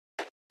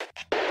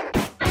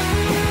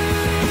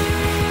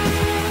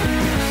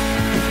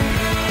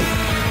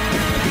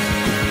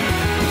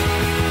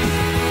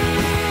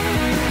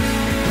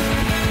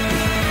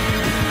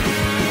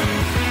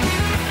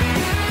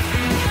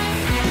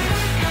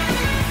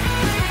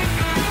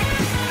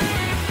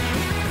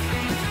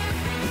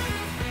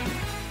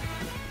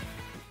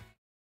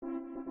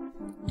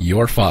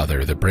Your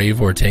father, the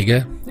brave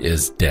Ortega,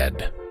 is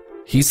dead.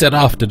 He set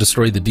off to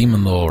destroy the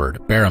demon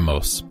lord,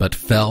 Baramos, but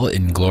fell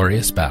in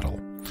glorious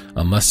battle.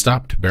 Unless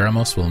stopped,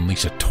 Baramos will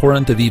unleash a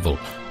torrent of evil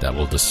that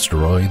will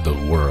destroy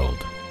the world.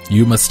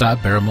 You must stop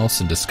Baramos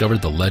and discover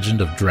the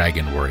legend of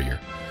Dragon Warrior.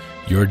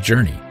 Your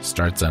journey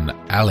starts on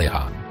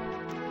Alehan.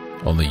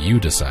 Only you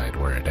decide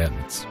where it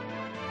ends.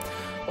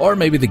 Or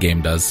maybe the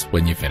game does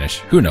when you finish.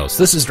 Who knows?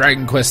 This is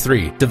Dragon Quest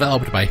III,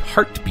 developed by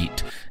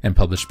Heartbeat and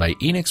published by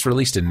Enix,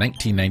 released in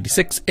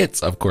 1996.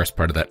 It's, of course,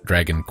 part of that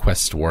Dragon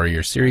Quest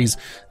Warrior series.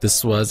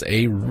 This was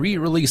a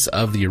re-release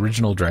of the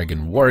original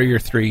Dragon Warrior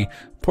 3,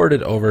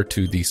 ported over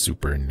to the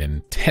Super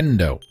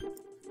Nintendo.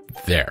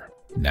 There.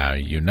 Now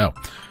you know.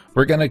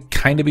 We're going to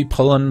kind of be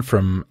pulling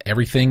from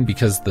everything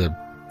because the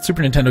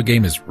Super Nintendo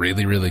game is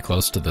really, really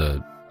close to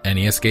the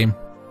NES game.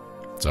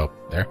 So,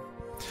 there.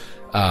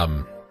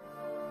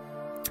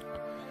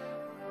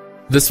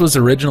 This was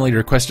originally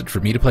requested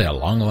for me to play a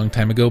long, long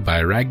time ago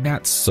by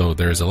Ragnats, so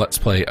there's a Let's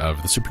Play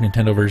of the Super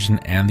Nintendo version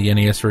and the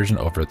NES version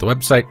over at the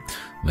website.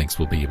 Links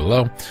will be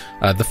below.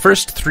 The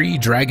first 3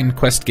 Dragon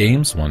Quest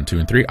games, 1, 2,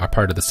 and 3, are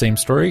part of the same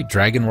story.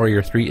 Dragon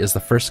Warrior 3 is the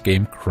first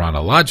game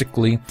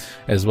chronologically,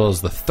 as well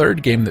as the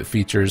third game that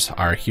features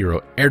our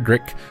hero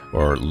Erdrick,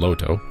 or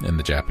Loto in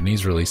the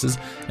Japanese releases,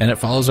 and it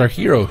follows our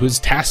hero who's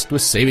tasked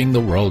with saving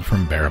the world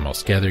from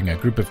Baramos, gathering a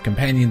group of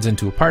companions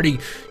into a party.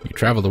 You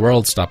travel the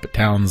world, stop at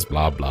towns,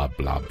 blah, blah,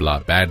 blah, blah.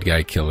 Bad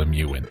guy, kill him,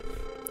 you win.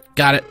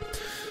 Got it.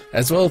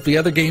 As well as the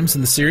other games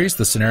in the series,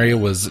 the scenario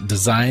was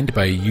designed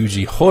by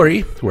Yuji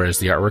Horii, whereas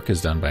the artwork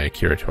is done by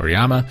Akira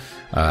Toriyama.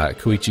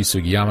 Koichi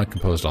Sugiyama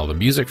composed all the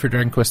music for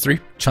Dragon Quest III.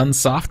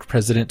 Chunsoft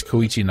president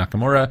Koichi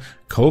Nakamura,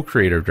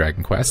 co-creator of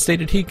Dragon Quest,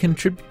 stated he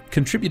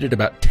contributed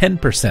about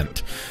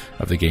 10%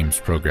 of the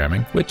game's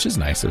programming, which is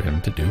nice of him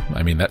to do.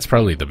 I mean, that's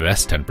probably the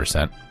best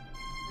 10%.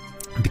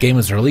 The game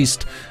was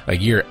released a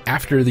year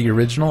after the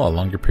original, a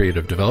longer period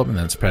of development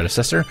than its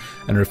predecessor,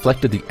 and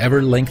reflected the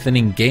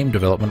ever-lengthening game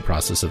development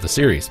process of the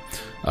series.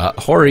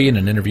 Horii, in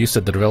an interview,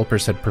 said the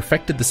developers had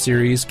perfected the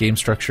series' game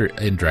structure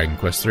in Dragon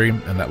Quest III,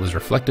 and that was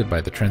reflected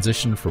by the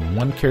transition from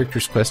one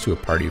character's quest to a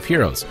party of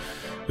heroes.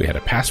 We had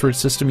a password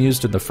system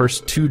used in the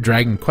first 2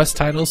 Dragon Quest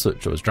titles,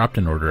 which was dropped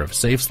in order of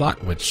save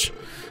slot, which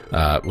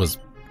was,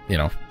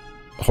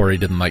 Horii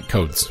didn't like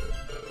codes.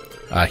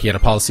 He had a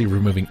policy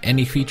removing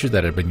any feature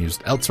that had been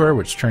used elsewhere,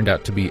 which turned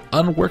out to be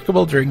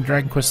unworkable during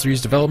Dragon Quest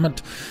III's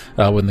development,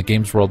 when the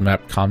game's world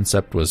map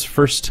concept was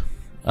first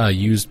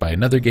used by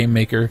another game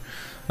maker,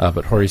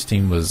 but Horii's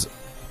team was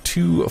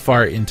too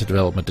far into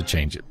development to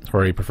change it.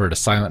 Horii preferred a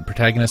silent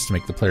protagonist to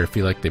make the player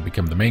feel like they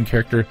become the main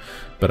character,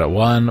 but at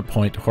one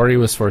point Horii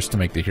was forced to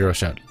make the hero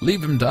shout,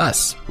 "Leave him to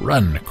us!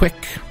 Run, quick!"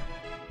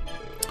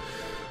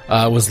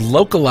 Was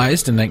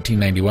localized in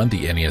 1991,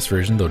 the NES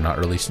version, though not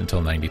released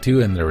until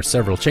 92, and there were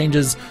several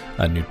changes.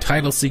 A new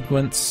title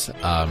sequence,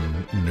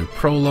 new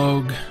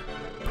prologue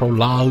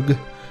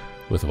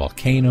with a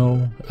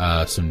volcano,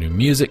 some new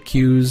music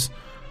cues,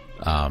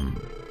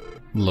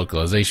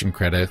 localization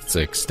credits,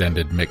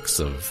 extended mix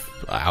of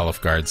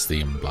Alfgard's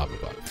theme, blah,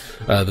 blah,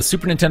 blah. The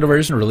Super Nintendo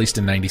version, released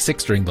in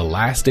 96 during the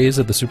last days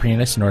of the Super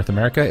NES in North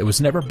America, it was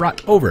never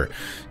brought over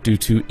due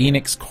to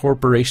Enix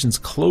Corporation's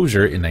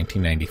closure in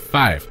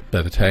 1995.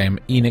 By the time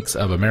Enix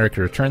of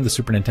America returned, the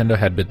Super Nintendo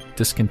had been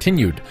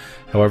discontinued.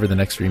 However, the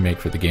next remake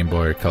for the Game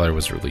Boy Color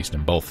was released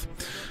in both.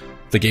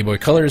 The Game Boy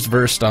Color is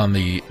based on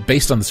the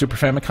Super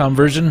Famicom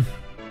version.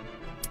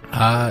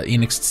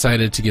 Enix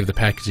decided to give the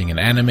packaging an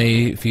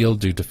anime feel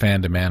due to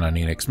fan demand on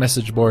Enix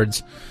message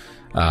boards.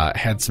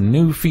 Had some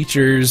new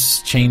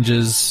features,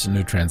 changes,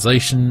 new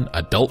translation,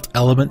 adult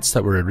elements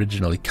that were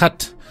originally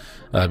cut,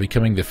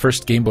 becoming the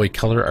first Game Boy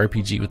Color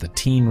RPG with a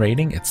teen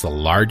rating. It's the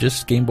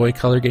largest Game Boy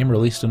Color game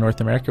released in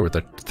North America with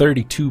a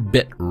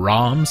 32-bit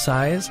ROM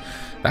size.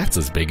 That's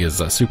as big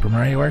as a Super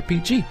Mario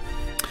RPG.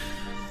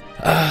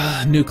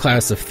 New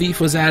class of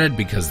Thief was added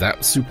because that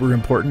was super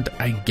important,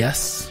 I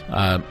guess.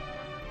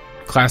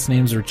 Class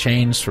names were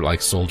changed for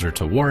like Soldier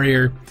to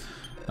Warrior.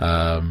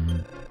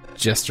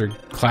 Jester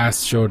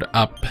class showed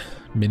up.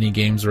 Mini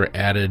games were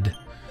added.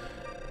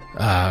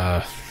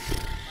 I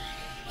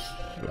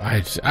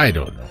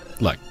don't know.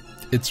 Look,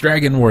 it's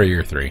Dragon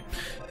Warrior 3.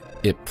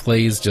 It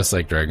plays just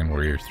like Dragon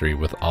Warrior 3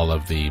 with all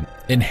of the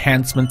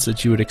enhancements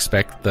that you would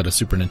expect that a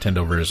Super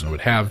Nintendo version would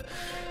have.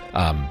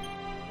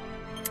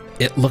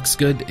 It looks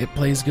good. It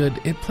plays good.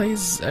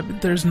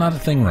 There's not a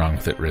thing wrong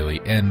with it, really.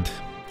 And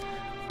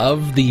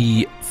of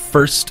the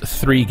first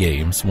 3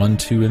 games, 1,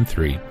 2, and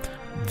 3,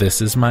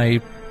 this is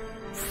my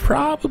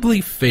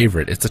probably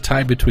favorite. It's a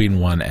tie between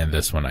 1 and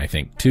this one, I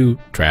think. 2,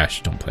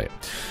 trash, don't play it.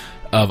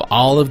 Of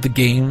all of the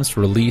games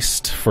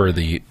released for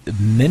the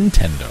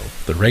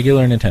Nintendo, the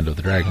regular Nintendo,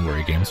 the Dragon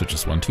Warrior games, which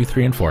is 1, 2,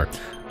 3, and 4,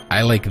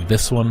 I like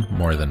this one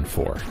more than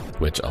 4,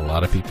 which a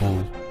lot of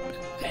people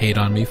hate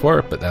on me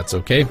for, but that's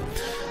okay.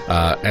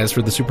 As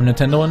for the Super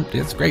Nintendo one,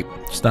 it's great.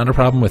 It's not a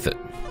problem with it.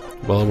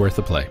 Well worth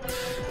a play.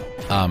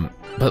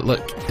 But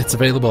look, it's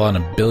available on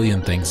a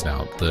billion things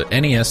now. The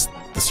NES,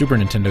 the Super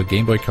Nintendo,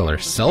 Game Boy Color,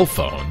 cell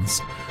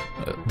phones,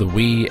 the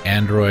Wii,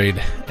 Android,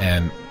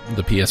 and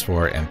the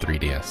PS4, and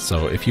 3DS.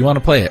 So if you want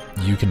to play it,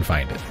 you can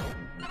find it.